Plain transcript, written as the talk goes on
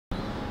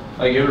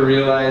Like, you ever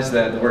realize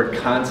that the word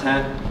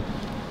content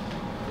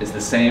is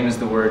the same as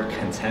the word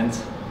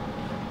content?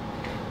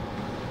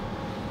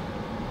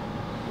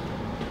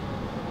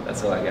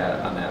 That's all I got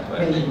on that,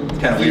 but it's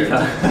kind of weird,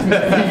 huh?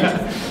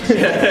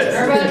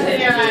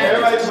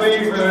 Everybody's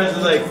waiting for the rest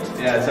of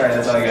yeah, sorry,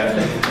 that's all I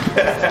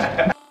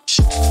got.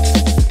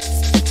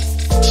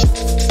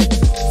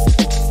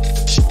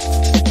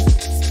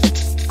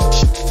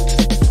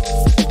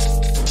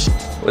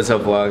 What's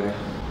up, vlog?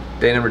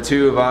 Day number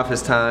 2 of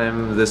office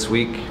time this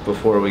week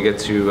before we get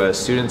to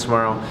student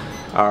tomorrow.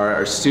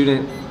 Our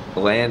student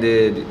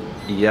landed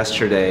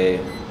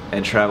yesterday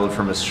and traveled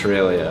from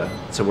Australia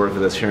to work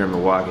with us here in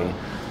Milwaukee,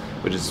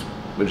 which is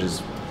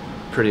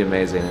pretty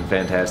amazing and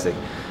fantastic.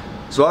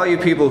 So all you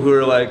people who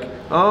are like,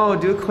 oh,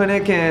 do a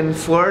clinic in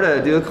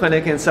Florida, do a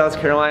clinic in South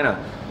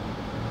Carolina,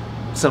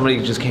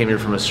 somebody just came here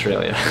from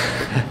Australia.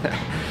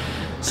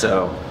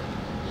 So,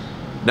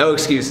 no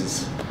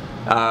excuses.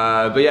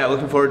 But yeah,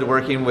 looking forward to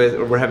working with,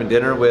 we're having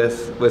dinner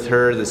with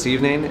her this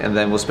evening, and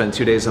then we'll spend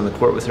 2 days on the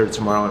court with her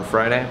tomorrow and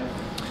Friday.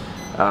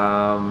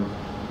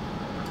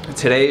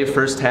 Today,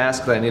 first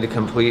task that I need to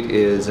complete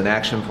is an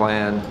action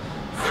plan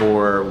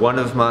for one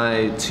of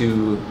my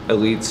 2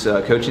 elite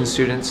coaching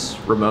students,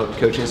 remote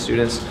coaching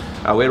students.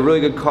 We had a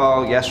really good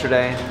call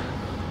yesterday.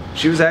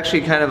 She was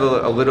actually kind of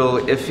a little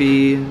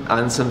iffy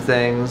on some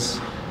things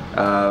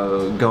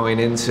going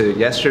into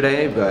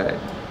yesterday, but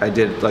I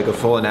did like a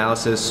full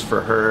analysis for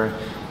her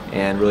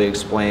and really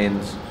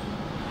explained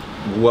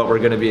what we're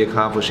going to be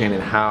accomplishing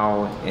and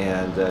how,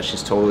 and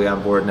she's totally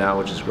on board now,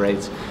 which is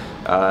great.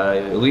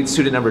 Elite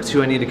student number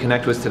 2 I need to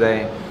connect with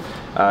today,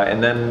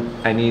 and then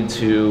I need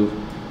to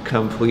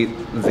complete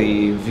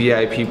the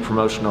VIP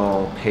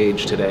promotional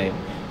page today.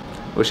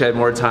 Wish I had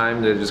more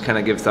time to just kind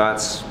of give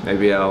thoughts.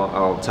 Maybe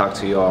I'll talk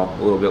to you all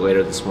a little bit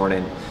later this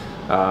morning,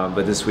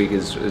 but this week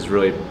is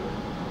really,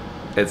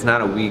 it's not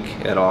a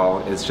week at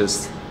all. It's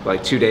just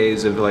like 2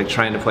 days of like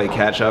trying to play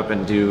catch up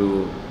and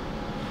do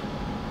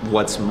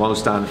what's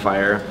most on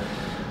fire,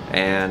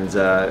 and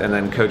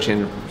then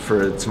coaching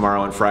for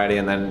tomorrow and Friday,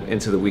 and then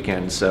into the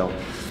weekend. So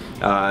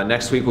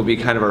next week will be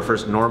kind of our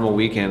first normal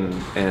week in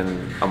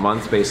a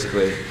month,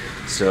 basically.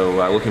 So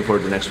looking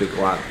forward to next week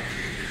a lot.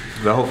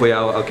 But hopefully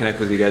I'll connect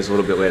with you guys a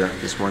little bit later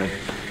this morning.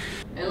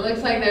 It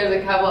looks like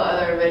there's a couple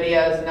other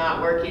videos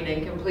not working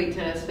in Complete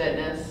Tennis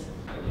Fitness.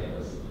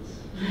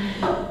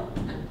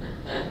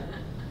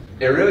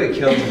 It really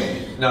kills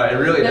me. No, it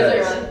really does. It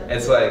really?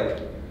 It's like,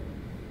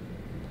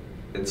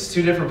 it's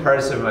 2 different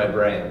parts of my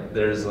brain.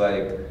 There's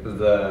like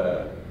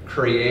the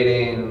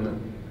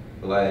creating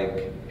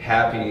like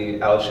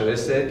happy,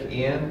 altruistic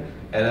Ian,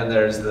 and then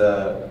there's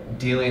the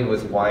dealing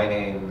with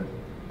whining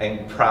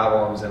and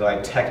problems and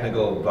like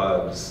technical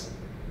bugs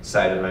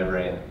side of my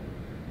brain.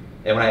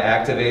 And when I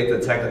activate the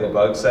technical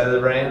bug side of the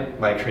brain,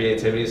 my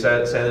creativity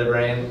side of the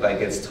brain,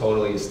 like it's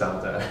totally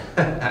stumped on.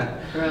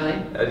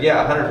 Really?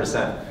 Yeah,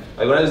 100%.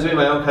 Like when I was doing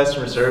my own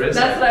customer service.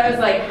 That's what I was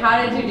like,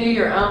 how did you do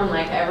your own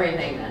like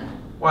everything then?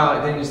 Well,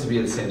 it didn't used to be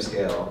at the same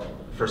scale,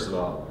 first of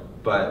all.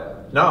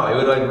 But no, it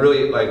would like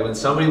really, like when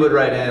somebody would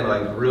write in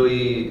like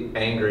really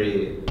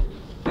angry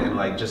and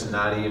like just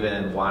not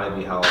even want to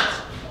be helped,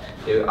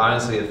 it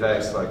honestly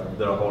affects like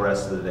the whole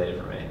rest of the day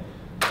for me.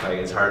 Like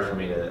it's hard for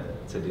me to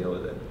deal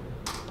with it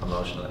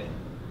emotionally.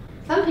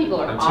 Some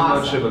people are I'm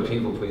awesome. too much of a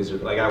people pleaser.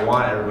 Like I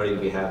want everybody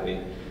to be happy.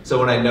 So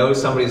when I know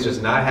somebody's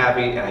just not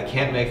happy and I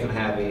can't make them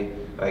happy,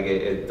 like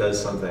it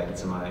does something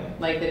to my...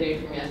 Like the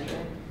dude from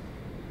yesterday.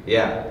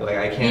 Yeah, like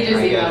I can't... He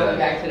just emailed me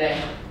back today.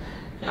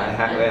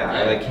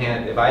 I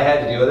can't, if I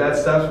had to deal with that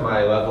stuff,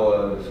 my level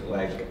of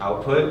like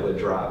output would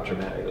drop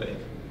dramatically.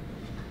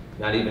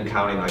 Not even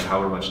counting like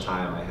however much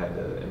time I had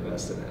to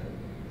invest in it.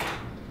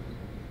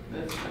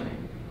 That's funny.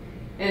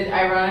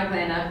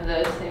 Ironically enough,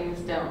 those things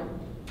don't,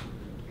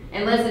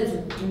 unless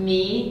it's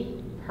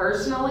me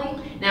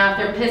personally. Now if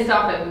they're pissed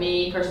off at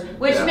me personally,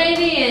 which yeah.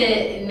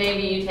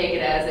 maybe you take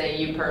it as a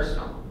you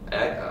personal.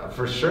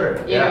 For sure,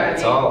 You know yeah,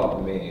 it's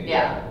all me.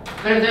 Yeah,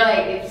 but if they're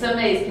like, if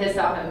somebody's pissed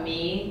off at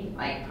me,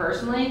 like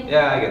personally,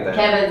 yeah, I get that.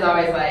 Kevin's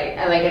always like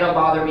it'll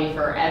bother me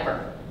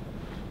forever.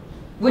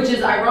 Which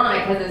is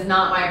ironic because it's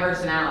not my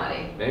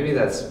personality. Maybe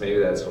that's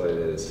what it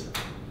is.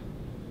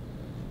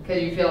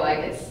 Because you feel like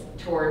it's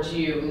towards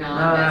you, not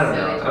I don't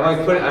necessarily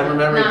know. towards I'm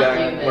remembering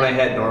back you, when I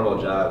had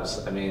normal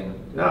jobs. I mean,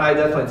 no, I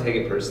definitely take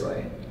it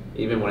personally,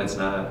 even when it's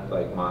not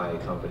like my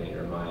company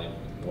or my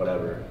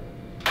whatever.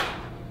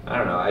 I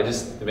don't know.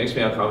 It makes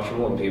me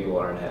uncomfortable when people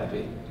aren't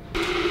happy.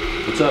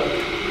 What's up?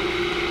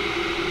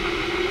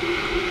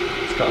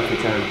 It's coffee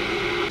time.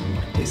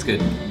 Tastes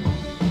good.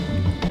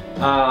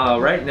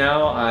 Right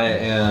now I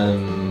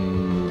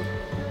am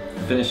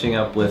finishing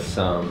up with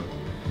some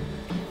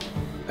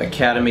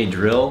Academy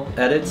drill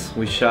edits.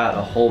 We shot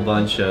a whole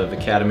bunch of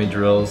Academy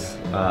drills,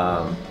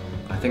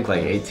 I think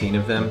like 18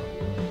 of them,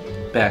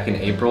 back in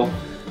April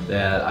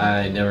that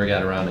I never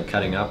got around to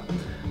cutting up.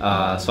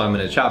 So I'm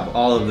going to chop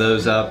all of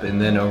those up, and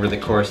then over the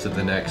course of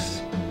the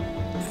next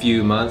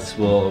few months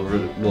we'll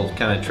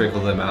kind of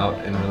trickle them out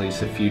and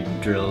release a few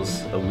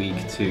drills a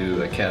week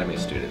to Academy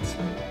students.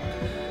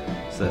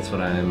 So so that's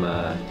what I'm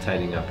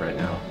tidying up right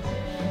now.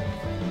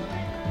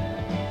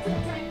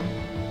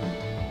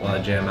 While I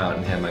jam out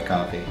and have my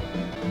coffee.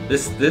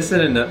 This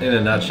in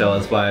a nutshell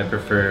is why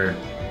I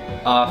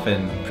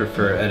often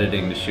prefer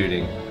editing to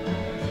shooting.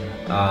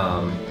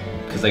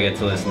 Because I get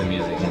to listen to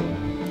music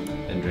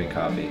and drink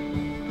coffee.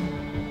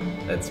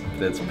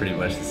 That's pretty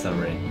much the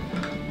summary.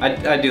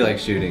 I do like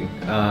shooting.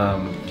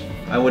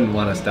 I wouldn't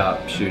want to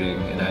stop shooting,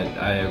 and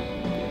I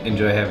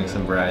enjoy having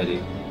some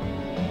variety.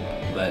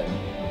 But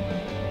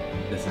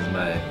this is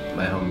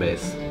my home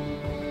base.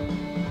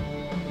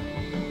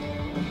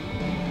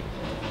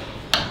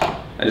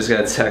 I just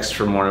got a text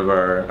from one of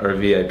our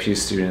VIP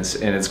students,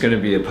 and it's going to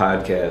be a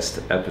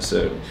podcast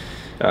episode.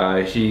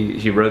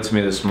 He wrote to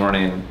me this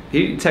morning.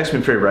 He texts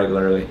me pretty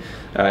regularly.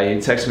 He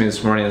texted me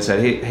this morning and said,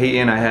 hey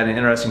Ian, I had an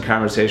interesting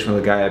conversation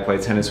with a guy I play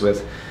tennis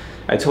with.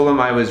 I told him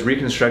I was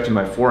reconstructing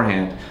my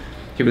forehand.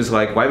 He was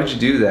like, why would you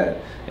do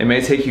that? It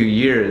may take you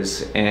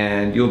years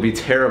and you'll be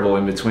terrible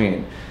in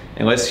between.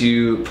 Unless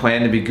you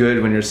plan to be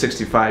good when you're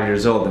 65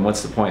 years old, then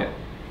what's the point?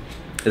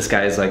 This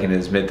guy is like in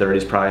his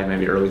mid-30s, probably,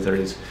 maybe early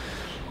 30s.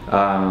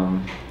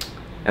 And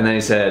then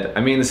he said,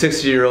 I mean, the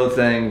 60-year-old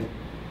thing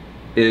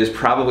is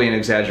probably an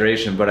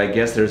exaggeration, but I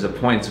guess there's a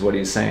point to what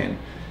he's saying.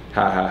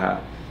 Ha ha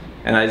ha.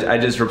 And I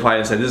just replied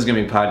and said, this is going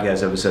to be a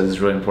podcast episode, this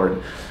is really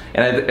important.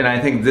 And I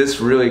think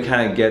this really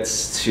kind of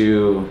gets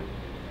to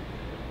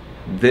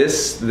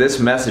this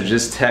message,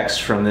 this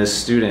text from this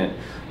student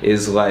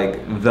is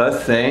like the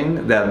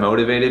thing that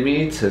motivated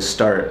me to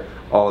start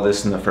all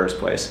this in the first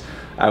place.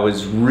 I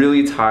was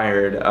really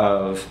tired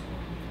of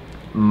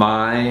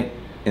my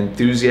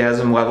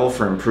enthusiasm level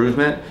for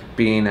improvement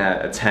being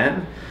at a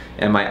 10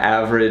 and my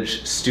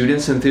average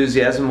student's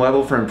enthusiasm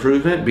level for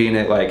improvement being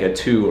at like a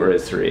 2 or a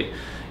 3.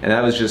 And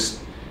that was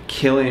just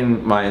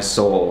killing my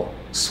soul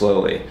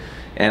slowly.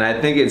 And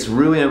I think it's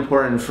really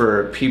important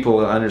for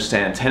people to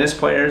understand, tennis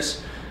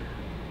players,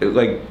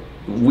 like,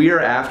 we are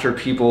after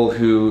people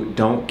who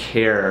don't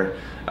care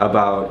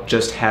about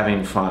just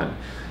having fun.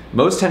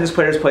 Most tennis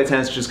players play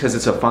tennis just because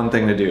it's a fun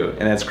thing to do,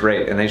 and that's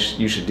great, and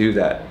you should do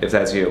that if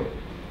that's you.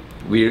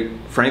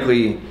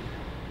 Frankly,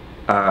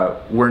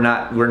 we're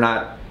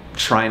not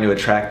trying to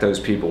attract those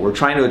people. We're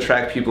trying to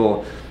attract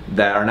people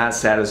that are not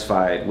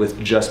satisfied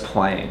with just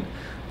playing.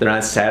 They're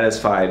not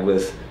satisfied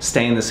with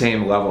staying the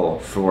same level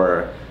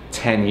for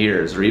 10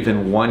 years or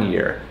even 1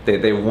 year.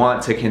 They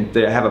want to,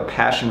 they have a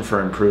passion for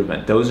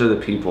improvement. Those are the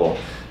people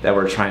that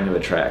we're trying to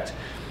attract.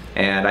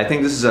 And I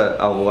think this is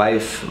a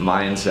life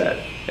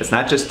mindset. It's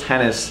not just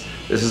tennis,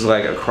 this is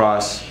like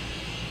across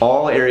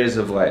all areas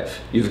of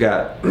life. You've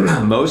got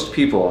most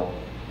people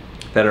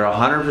that are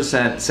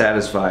 100%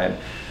 satisfied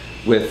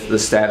with the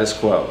status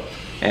quo,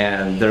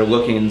 and they're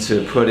looking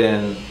to put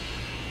in,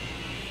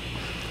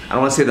 I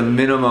don't want to say the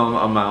minimum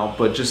amount,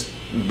 but just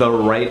the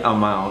right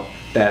amount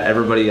that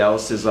everybody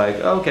else is like,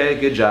 okay,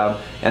 good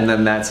job, and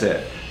then that's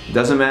it. It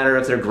doesn't matter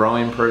if they're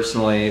growing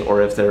personally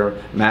or if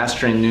they're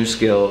mastering new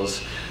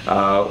skills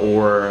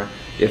or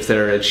if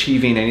they're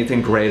achieving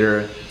anything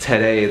greater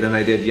today than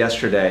they did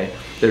yesterday.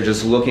 They're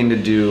just looking to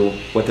do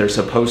what they're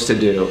supposed to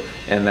do,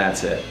 and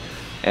that's it.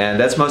 And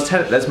that's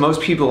most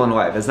people in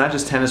life. It's not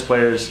just tennis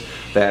players,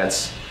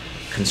 that's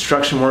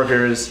construction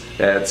workers,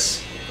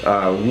 that's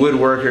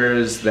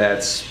woodworkers,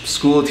 that's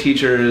school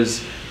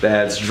teachers,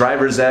 that's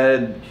driver's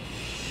ed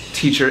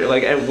teacher,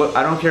 like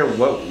I don't care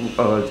what,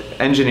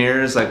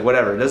 engineers, like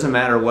whatever. It doesn't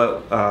matter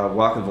what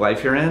walk of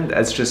life you're in.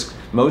 That's just,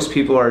 most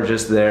people are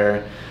just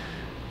there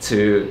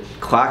to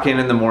clock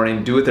in the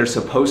morning, do what they're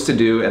supposed to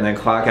do, and then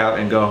clock out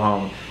and go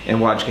home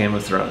and watch Game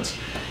of Thrones.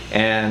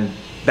 And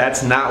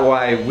that's not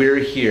why we're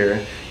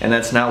here, and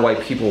that's not why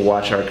people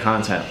watch our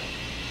content.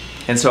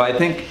 And so I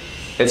think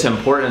it's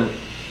important,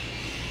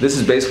 this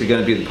is basically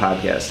going to be the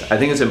podcast. I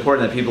think it's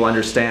important that people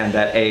understand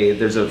that A,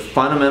 there's a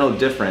fundamental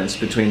difference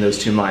between those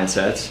two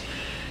mindsets,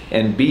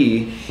 and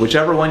B,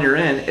 whichever one you're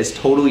in is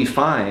totally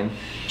fine.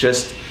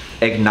 Just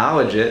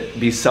acknowledge it,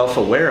 be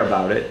self-aware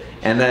about it,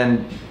 and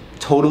then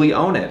totally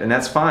own it, and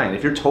that's fine.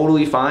 If you're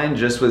totally fine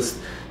just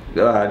with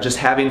just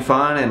having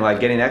fun and like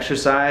getting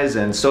exercise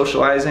and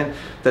socializing,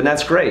 then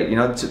that's great. You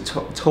know,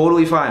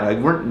 totally fine.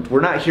 Like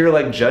we're not here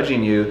like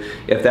judging you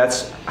if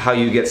that's how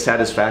you get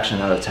satisfaction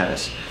out of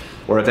tennis,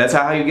 or if that's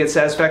how you get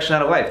satisfaction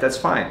out of life. That's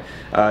fine.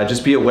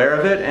 Just be aware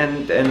of it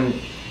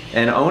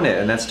and own it,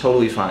 and that's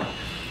totally fine.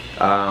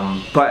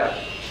 But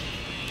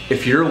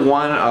if you're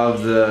one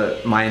of the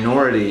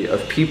minority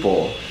of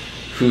people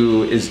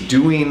who is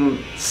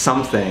doing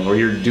something, or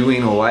you're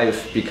doing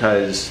life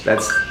because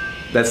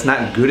that's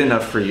not good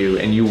enough for you,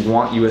 and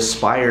you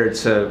aspire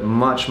to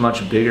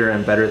much bigger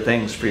and better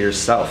things for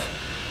yourself,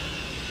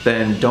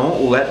 then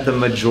don't let the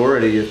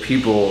majority of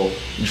people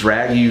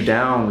drag you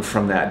down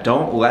from that.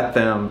 Don't let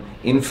them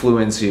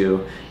influence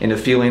you into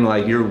feeling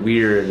like you're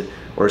weird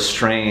or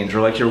strange, or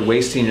like you're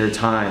wasting your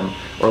time,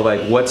 or like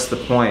what's the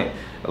point,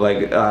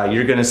 like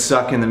you're gonna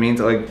suck in the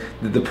meantime. Like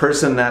the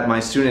person that my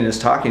student is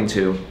talking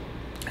to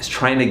is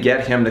trying to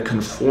get him to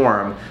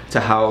conform to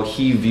how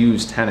he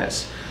views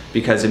tennis.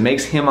 because it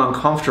makes him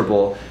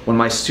uncomfortable when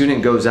my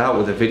student goes out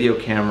with a video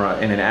camera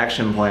and an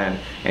action plan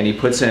and he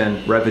puts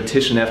in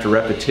repetition after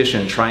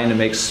repetition trying to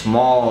make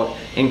small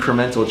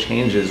incremental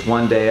changes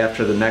one day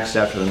after the next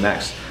after the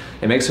next.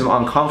 It makes him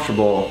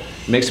uncomfortable,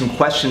 it makes him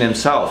question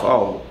himself.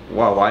 Oh,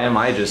 wow, why am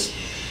I just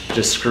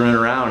screwing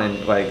around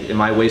and like,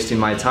 am I wasting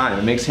my time?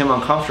 It makes him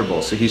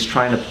uncomfortable, so he's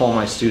trying to pull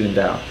my student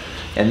down.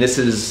 And this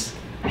is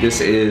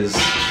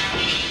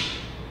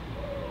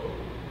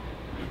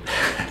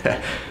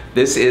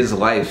this is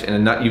life,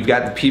 and you've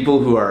got the people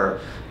who are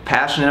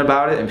passionate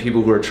about it and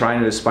people who are trying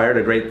to aspire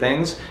to great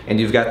things, and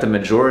you've got the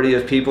majority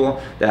of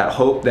people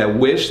that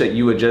wish that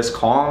you would just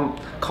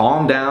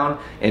calm down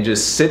and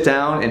just sit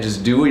down and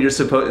just do what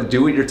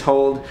you're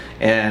told,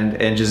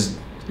 and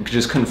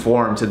just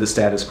conform to the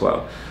status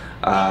quo.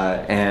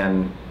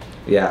 And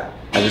yeah,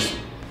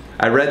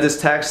 I read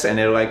this text and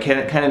it like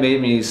kind of made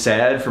me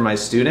sad for my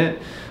student.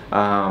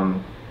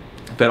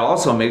 But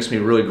also makes me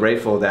really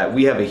grateful that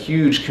we have a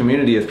huge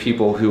community of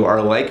people who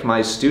are like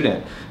my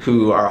student,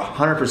 who are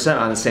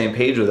 100% on the same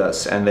page with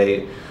us, and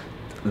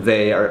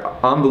they are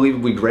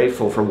unbelievably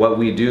grateful for what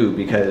we do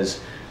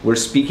because we're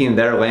speaking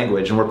their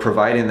language and we're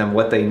providing them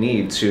what they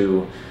need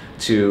to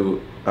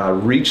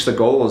reach the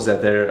goals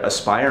that they're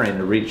aspiring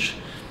to reach.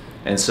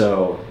 And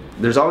so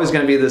there's always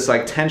going to be this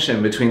like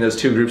tension between those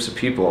two groups of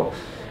people,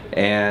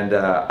 and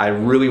I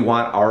really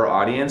want our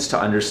audience to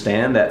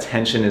understand that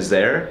tension is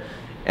there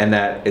and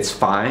that it's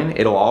fine,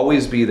 it'll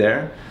always be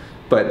there,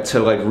 but to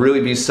like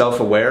really be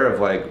self-aware of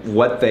like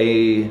what's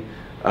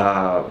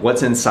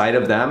inside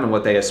of them and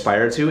what they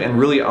aspire to, and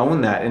really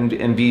own that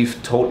and be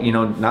told, you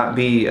know, not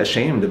be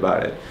ashamed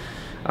about it,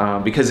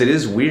 because it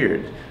is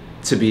weird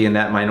to be in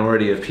that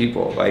minority of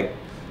people. Like,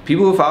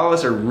 people who follow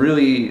us are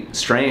really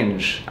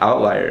strange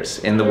outliers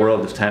in the world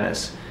of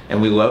tennis,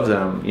 and we love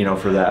them, you know,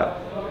 for that,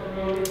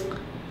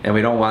 and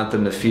we don't want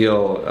them to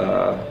feel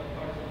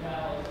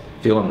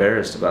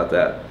embarrassed about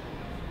that.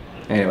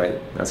 Anyway,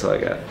 that's all I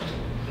got.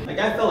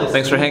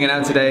 Thanks for hanging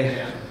out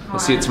today. We'll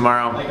see you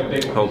tomorrow.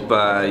 Hope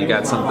you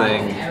got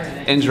something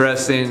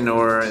interesting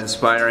or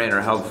inspiring or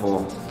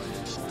helpful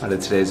out of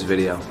today's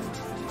video.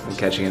 We'll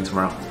catch you again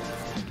tomorrow.